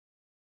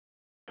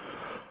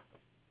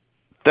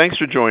Thanks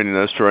for joining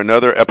us for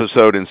another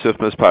episode in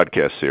SIFMA's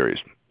podcast series.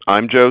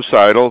 I'm Joe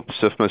Seidel,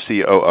 SIFMA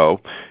COO,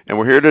 and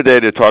we're here today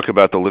to talk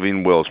about the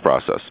living wills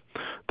process.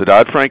 The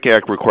Dodd-Frank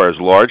Act requires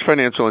large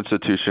financial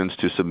institutions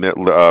to submit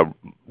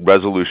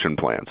resolution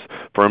plans.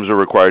 Firms are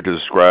required to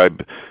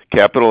describe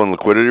capital and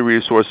liquidity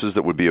resources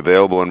that would be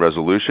available in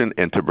resolution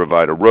and to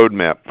provide a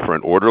roadmap for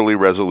an orderly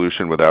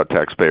resolution without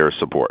taxpayer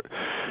support.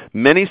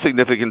 Many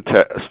significant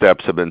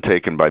steps have been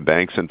taken by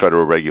banks and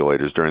federal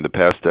regulators during the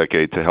past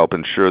decade to help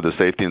ensure the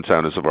safety and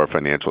soundness of our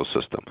financial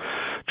system.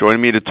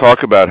 Joining me to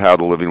talk about how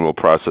the living will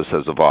process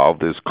has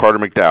evolved is Carter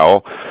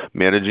McDowell,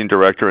 Managing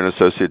Director and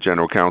Associate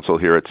General Counsel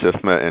here at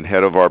SIFMA and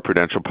head of our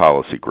Prudential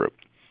Policy Group.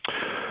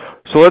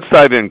 So let's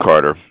dive in,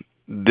 Carter.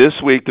 This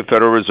week, the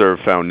Federal Reserve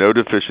found no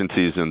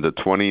deficiencies in the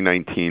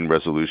 2019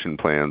 resolution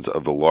plans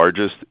of the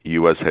largest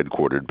U.S.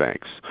 headquartered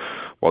banks.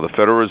 While the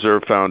Federal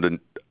Reserve found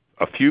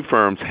a few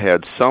firms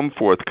had some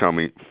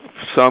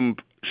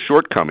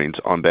shortcomings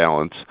on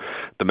balance,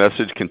 the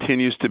message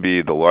continues to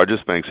be the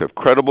largest banks have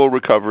credible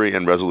recovery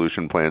and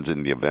resolution plans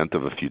in the event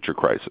of a future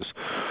crisis.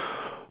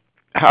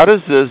 How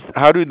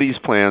do these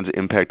plans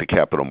impact the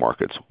capital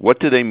markets? What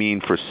do they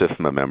mean for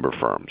SIFMA member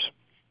firms?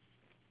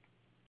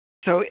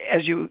 So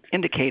as you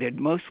indicated,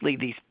 mostly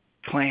these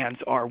plans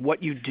are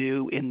what you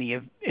do in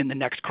the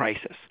next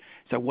crisis.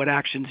 So what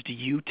actions do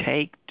you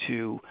take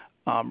to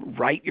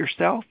right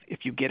yourself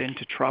if you get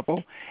into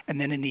trouble?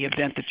 And then in the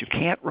event that you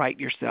can't right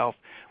yourself,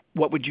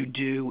 what would you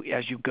do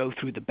as you go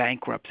through the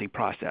bankruptcy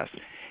process?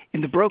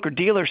 In the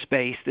broker-dealer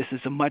space, this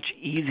is a much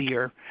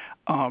easier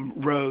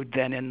road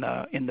than in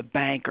the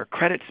bank or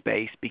credit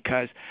space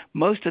because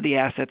most of the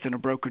assets in a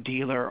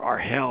broker-dealer are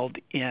held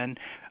in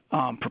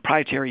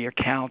proprietary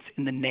accounts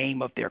in the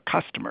name of their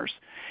customers.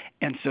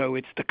 And so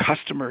it's the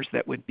customers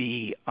that would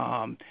be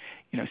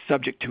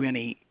subject to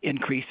any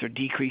increase or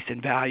decrease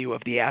in value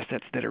of the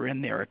assets that are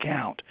in their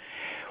account.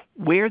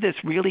 Where this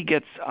really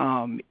gets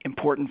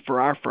important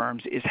for our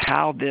firms is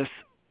how this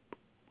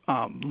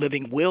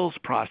living wills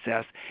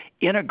process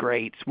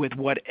integrates with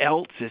what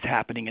else is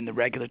happening in the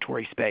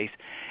regulatory space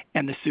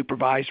and the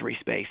supervisory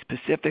space,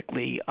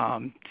 specifically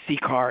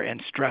CCAR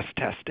and stress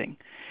testing.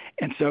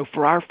 And so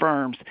for our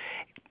firms,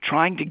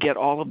 trying to get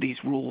all of these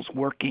rules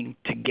working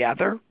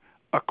together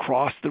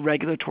across the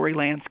regulatory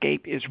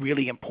landscape is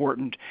really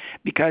important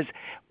because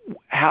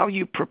how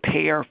you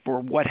prepare for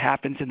what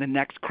happens in the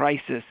next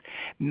crisis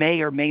may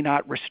or may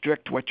not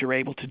restrict what you're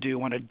able to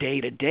do on a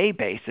day-to-day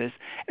basis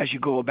as you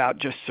go about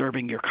just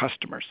serving your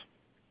customers.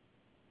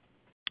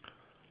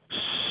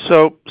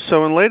 So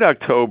in late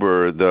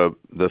October, the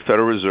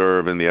Federal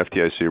Reserve and the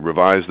FDIC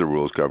revised the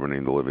rules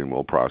governing the living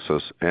will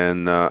process,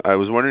 and I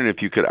was wondering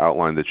if you could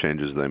outline the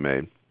changes they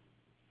made.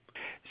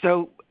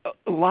 So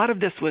a lot of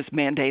this was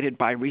mandated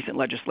by recent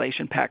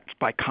legislation passed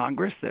by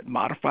Congress that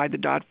modified the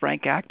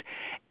Dodd-Frank Act.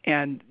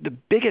 And the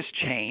biggest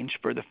change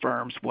for the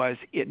firms was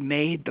it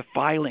made the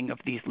filing of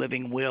these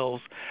living wills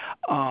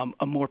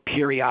a more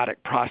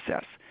periodic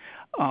process.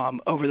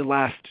 Over the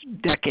last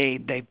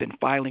decade, they've been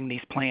filing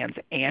these plans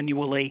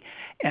annually,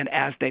 and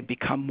as they've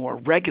become more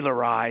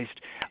regularized,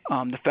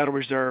 the Federal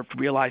Reserve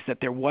realized that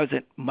there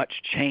wasn't much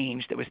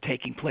change that was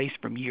taking place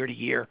from year to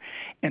year.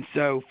 And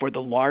so for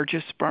the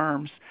largest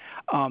firms,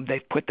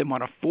 they've put them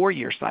on a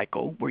 4-year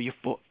cycle where you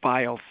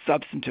file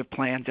substantive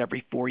plans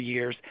every 4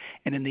 years,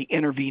 and in the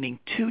intervening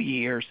 2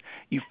 years,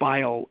 you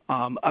file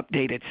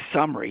updated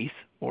summaries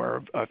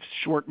or a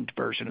shortened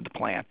version of the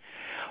plan.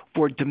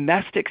 For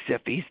domestic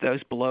SIFIs,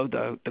 those below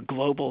the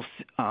global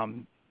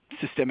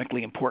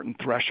systemically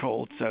important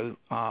threshold, so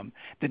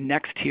the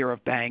next tier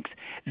of banks,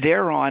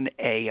 they're on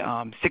a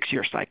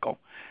 6-year cycle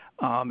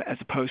as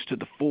opposed to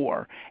the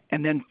 4.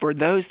 And then for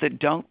those that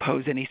don't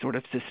pose any sort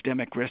of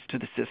systemic risk to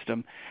the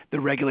system, the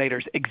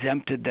regulators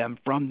exempted them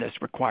from this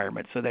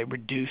requirement, so they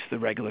reduced the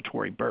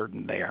regulatory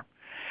burden there.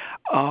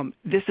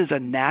 This is a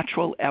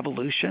natural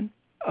evolution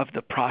of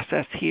the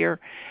process here.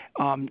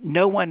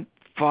 No one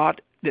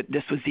thought that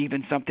this was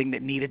even something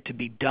that needed to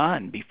be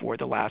done before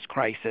the last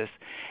crisis.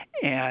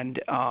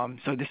 And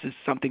so this is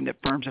something that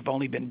firms have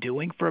only been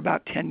doing for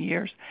about 10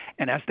 years.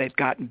 And as they've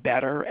gotten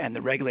better and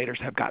the regulators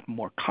have gotten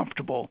more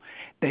comfortable,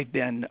 they've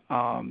been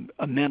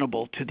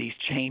amenable to these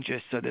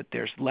changes so that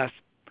there's less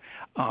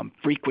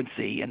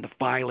frequency in the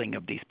filing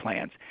of these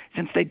plans,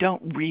 since they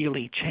don't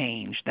really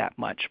change that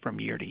much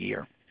from year to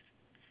year.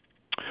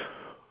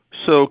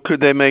 So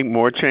could they make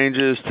more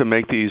changes to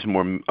make these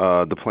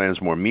the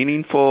plans more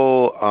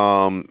meaningful,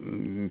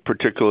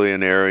 particularly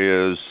in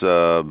areas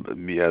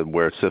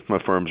where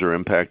SIFMA firms are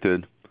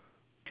impacted?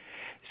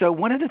 So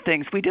one of the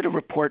things, we did a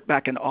report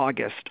back in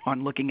August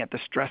on looking at the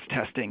stress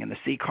testing and the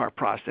CCAR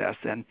process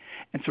and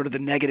sort of the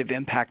negative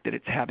impact that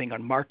it's having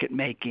on market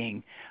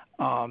making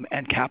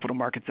and capital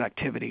markets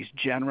activities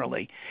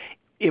generally.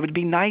 It would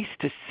be nice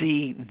to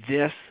see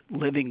this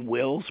living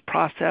wills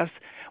process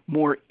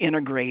more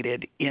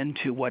integrated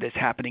into what is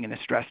happening in the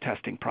stress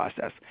testing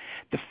process.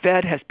 The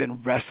Fed has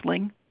been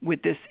wrestling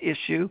with this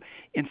issue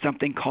in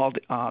something called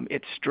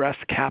its stress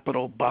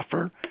capital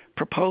buffer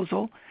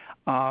proposal,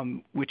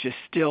 which is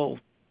still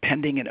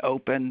pending and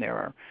open. There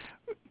are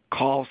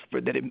calls for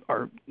that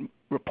or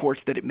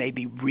reports that it may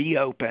be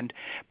reopened.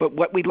 But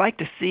what we'd like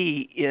to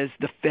see is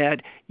the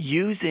Fed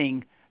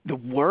using the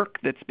work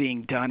that's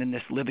being done in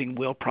this living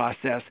will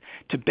process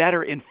to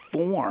better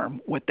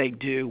inform what they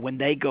do when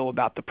they go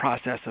about the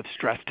process of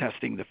stress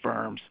testing the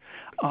firms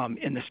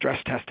in the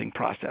stress testing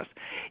process.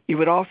 It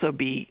would also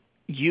be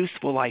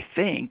useful, I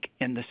think,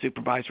 in the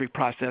supervisory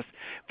process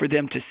for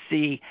them to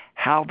see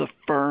how the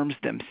firms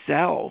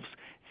themselves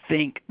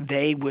think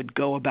they would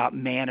go about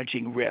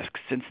managing risks,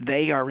 since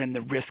they are in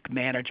the risk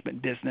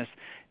management business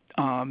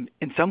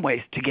in some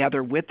ways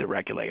together with the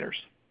regulators.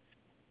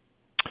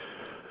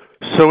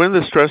 So in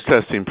the stress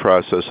testing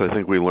process, I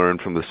think we learned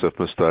from the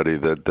SIFMA study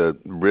that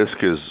risk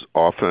is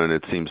often,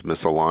 it seems,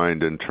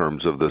 misaligned in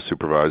terms of the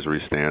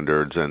supervisory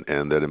standards,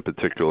 and that in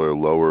particular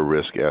lower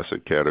risk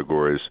asset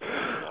categories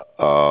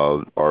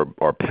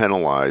are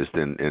penalized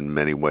in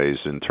many ways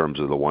in terms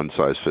of the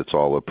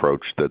one-size-fits-all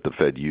approach that the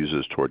Fed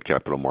uses toward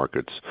capital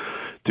markets.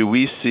 Do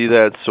we see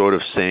that sort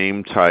of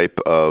same type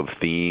of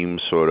theme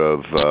sort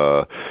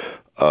of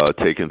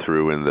taken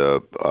through in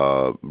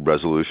the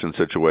resolution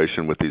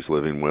situation with these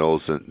living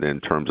wills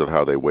in terms of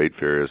how they weight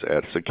various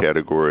asset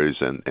categories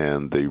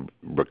and the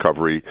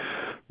recovery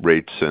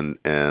rates and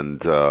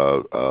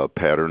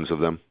patterns of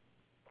them?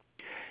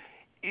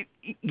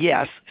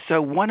 Yes.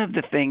 So one of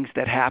the things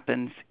that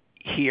happens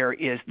here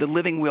is the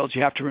living wills,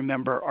 you have to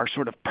remember, are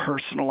sort of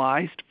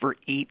personalized for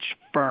each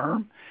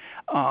firm.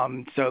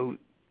 So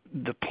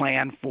the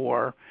plan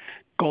for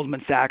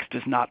Goldman Sachs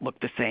does not look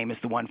the same as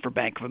the one for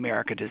Bank of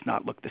America, does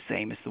not look the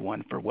same as the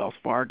one for Wells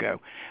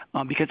Fargo,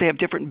 because they have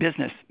different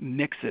business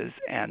mixes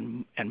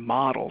and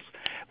models.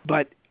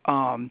 But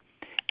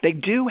they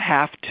do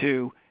have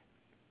to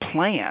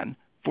plan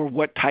for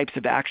what types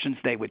of actions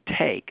they would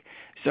take.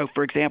 So,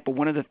 for example,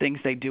 one of the things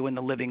they do in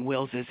the living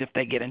wills is if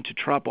they get into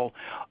trouble,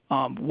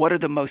 what are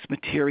the most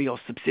material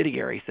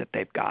subsidiaries that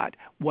they've got?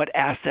 What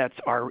assets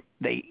are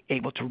they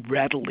able to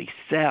readily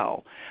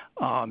sell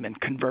and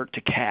convert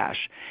to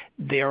cash?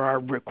 There are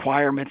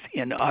requirements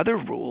in other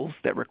rules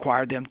that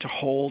require them to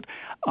hold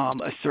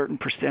a certain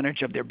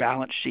percentage of their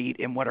balance sheet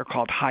in what are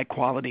called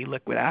high-quality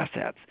liquid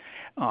assets.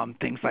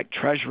 Things like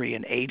Treasury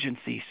and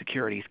agency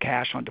securities,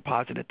 cash on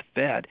deposit at the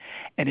Fed.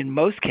 And in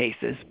most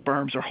cases,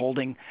 firms are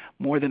holding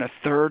more than a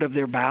third of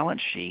their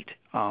balance sheet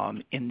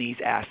in these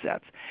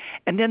assets.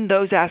 And then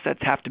those assets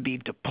have to be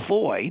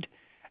deployed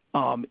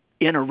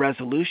in a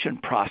resolution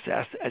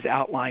process as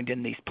outlined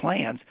in these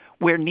plans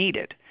where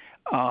needed.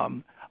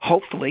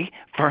 Hopefully,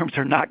 firms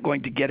are not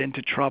going to get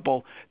into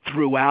trouble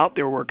throughout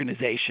their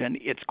organization.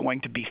 It's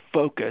going to be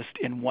focused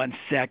in one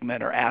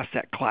segment or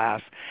asset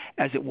class,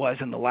 as it was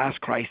in the last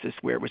crisis,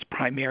 where it was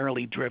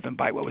primarily driven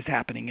by what was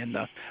happening in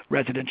the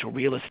residential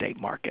real estate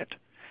market.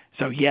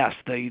 So yes,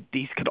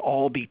 these could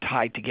all be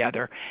tied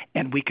together,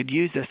 and we could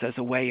use this as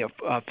a way of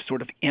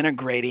sort of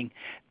integrating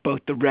both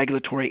the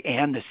regulatory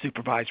and the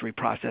supervisory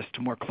process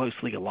to more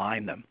closely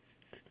align them.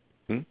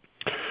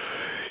 Mm-hmm.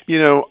 You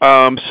know,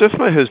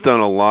 SIFMA has done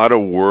a lot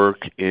of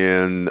work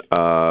in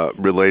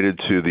related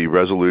to the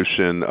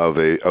resolution of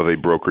a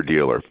broker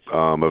dealer,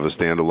 of a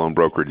standalone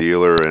broker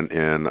dealer,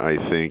 and I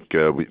think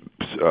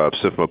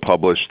SIFMA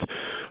published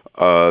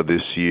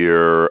this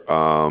year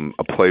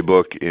a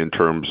playbook in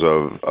terms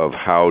of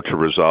how to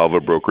resolve a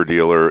broker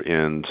dealer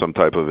in some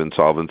type of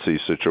insolvency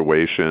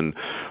situation.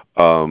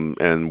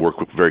 And work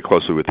very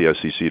closely with the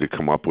SEC to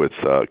come up with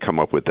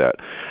that.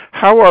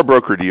 How are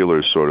broker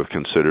dealers sort of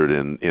considered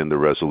in the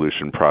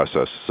resolution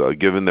process,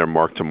 given their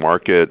mark to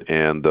market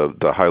and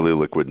the highly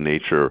liquid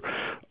nature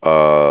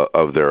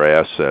of their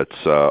assets?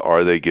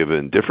 Are they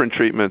given different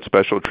treatment,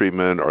 special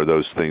treatment? Are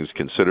those things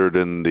considered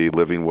in the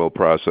living will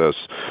process?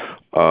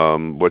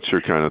 What's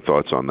your kind of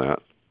thoughts on that?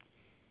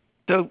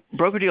 So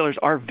broker dealers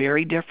are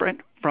very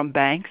different from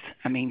banks.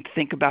 I mean,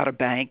 think about a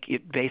bank.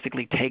 It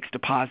basically takes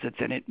deposits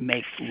and it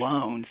makes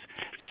loans.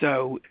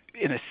 So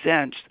in a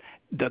sense,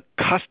 the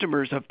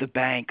customers of the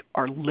bank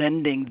are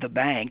lending the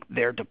bank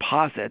their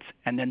deposits,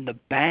 and then the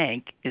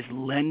bank is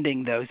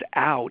lending those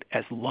out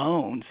as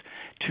loans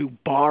to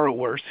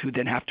borrowers who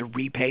then have to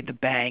repay the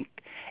bank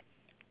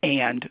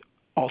and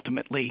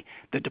ultimately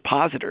the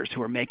depositors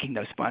who are making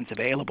those funds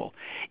available.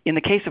 In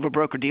the case of a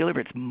broker-dealer,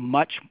 it's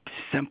much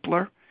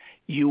simpler.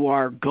 You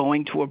are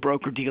going to a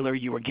broker-dealer,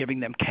 you are giving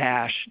them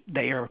cash,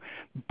 they are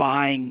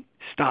buying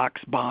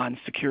stocks, bonds,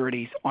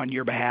 securities on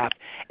your behalf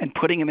and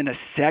putting them in a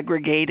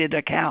segregated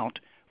account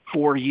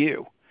for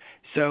you.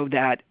 So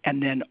that,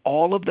 and then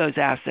all of those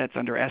assets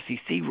under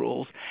SEC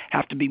rules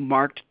have to be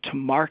marked to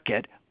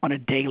market on a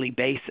daily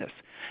basis.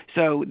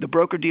 So the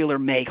broker-dealer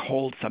may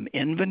hold some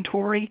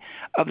inventory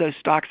of those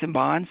stocks and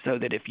bonds so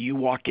that if you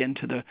walk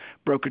into the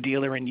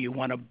broker-dealer and you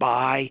want to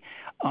buy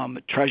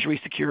Treasury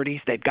securities,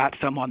 they've got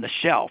some on the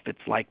shelf. It's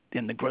like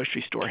in the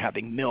grocery store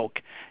having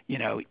milk, you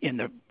know, in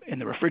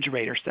the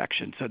refrigerator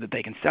section so that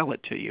they can sell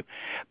it to you.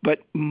 But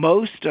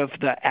most of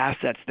the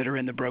assets that are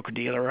in the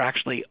broker-dealer are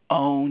actually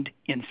owned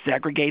in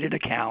segregated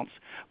accounts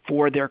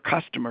for their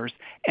customers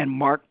and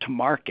marked to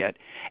market.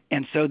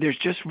 And so there's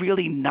just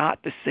really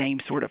not the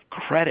same sort of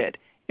credit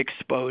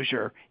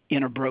exposure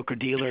in a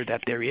broker-dealer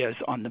that there is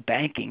on the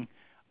banking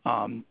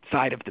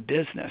side of the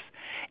business.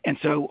 And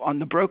so on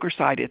the broker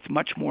side, it's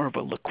much more of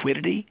a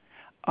liquidity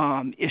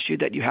issue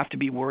that you have to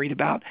be worried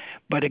about.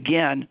 But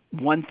again,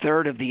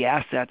 1/3 of the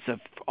assets of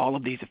all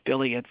of these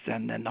affiliates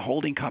and then the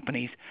holding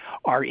companies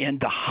are in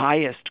the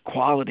highest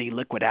quality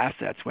liquid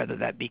assets, whether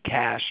that be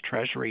cash,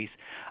 treasuries,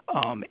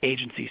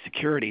 agency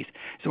securities.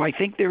 So I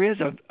think there is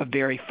a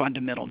very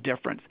fundamental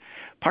difference.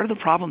 Part of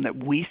the problem that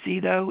we see,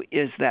 though,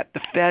 is that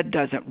the Fed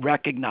doesn't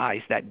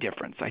recognize that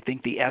difference. I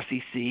think the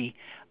SEC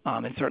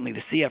and certainly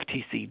the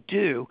CFTC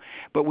do,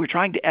 but we're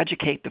trying to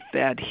educate the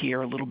Fed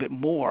here a little bit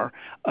more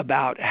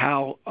about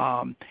how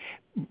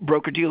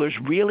broker-dealers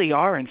really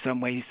are in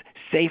some ways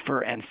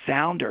safer and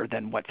sounder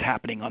than what's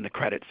happening on the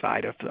credit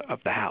side of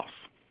the house.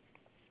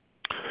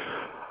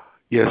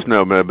 Yes,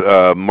 no,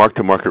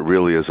 mark-to-market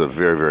really is a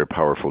very, very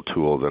powerful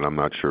tool that I'm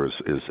not sure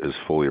is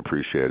fully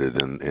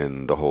appreciated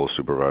in the whole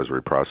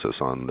supervisory process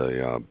on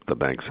the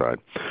bank side.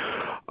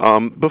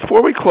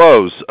 Before we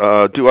close,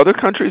 do other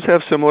countries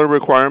have similar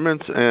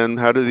requirements, and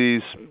how do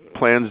these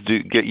plans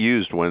get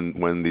used when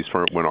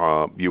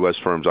U.S.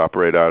 firms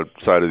operate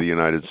outside of the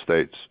United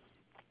States?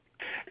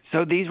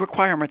 So these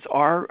requirements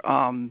are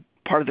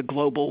part of the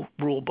global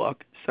rule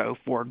book. So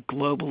for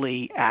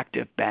globally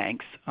active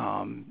banks,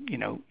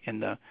 in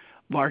the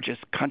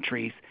largest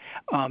countries,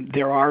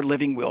 there are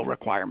living will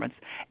requirements.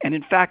 And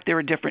in fact, there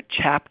are different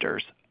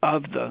chapters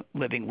of the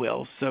living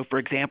wills. So for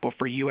example,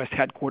 for U.S.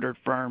 headquartered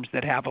firms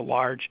that have a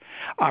large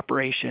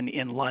operation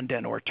in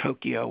London or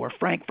Tokyo or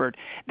Frankfurt,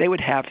 they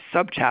would have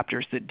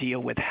subchapters that deal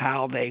with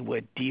how they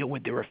would deal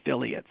with their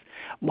affiliates.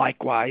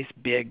 Likewise,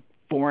 big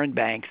foreign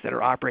banks that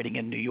are operating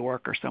in New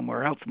York or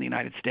somewhere else in the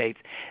United States,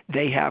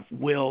 they have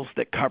wills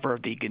that cover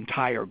the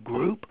entire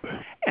group,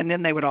 and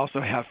then they would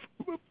also have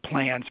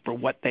plans for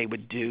what they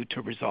would do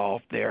to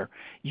resolve their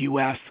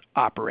U.S.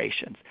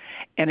 operations.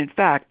 And in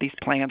fact, these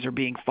plans are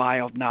being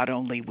filed not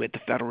only with the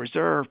Federal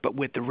Reserve, but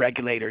with the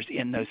regulators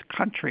in those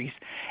countries.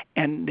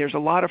 And there's a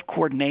lot of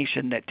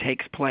coordination that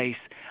takes place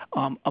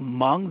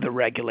among the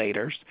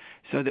regulators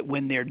so that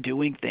when they're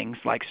doing things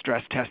like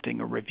stress testing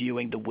or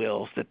reviewing the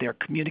wills, that they're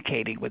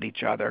communicating with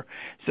each other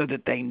so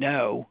that they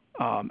know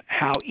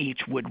how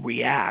each would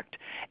react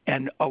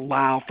and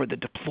allow for the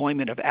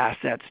deployment of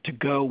assets to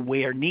go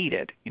where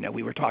needed.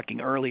 We were talking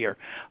earlier,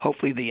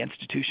 hopefully the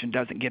institution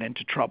doesn't get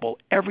into trouble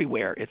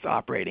everywhere it's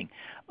operating.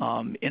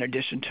 In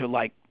addition to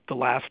like the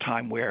last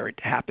time where it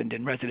happened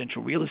in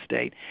residential real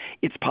estate,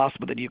 it's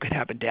possible that you could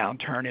have a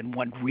downturn in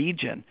one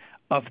region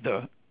of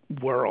the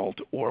world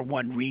or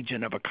one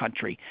region of a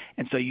country,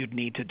 and so you'd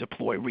need to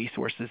deploy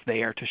resources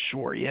there to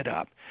shore it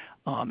up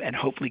and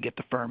hopefully get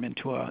the firm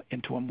into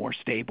a more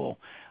stable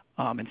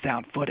and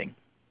sound footing.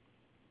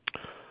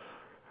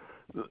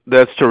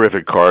 That's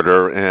terrific,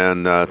 Carter,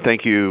 and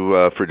thank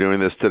you for doing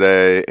this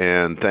today,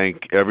 and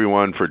thank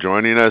everyone for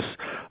joining us.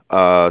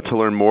 To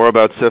learn more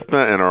about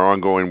SIFMA and our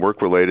ongoing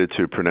work related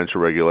to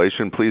prudential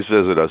regulation, please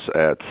visit us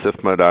at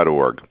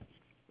sifma.org.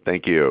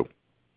 Thank you.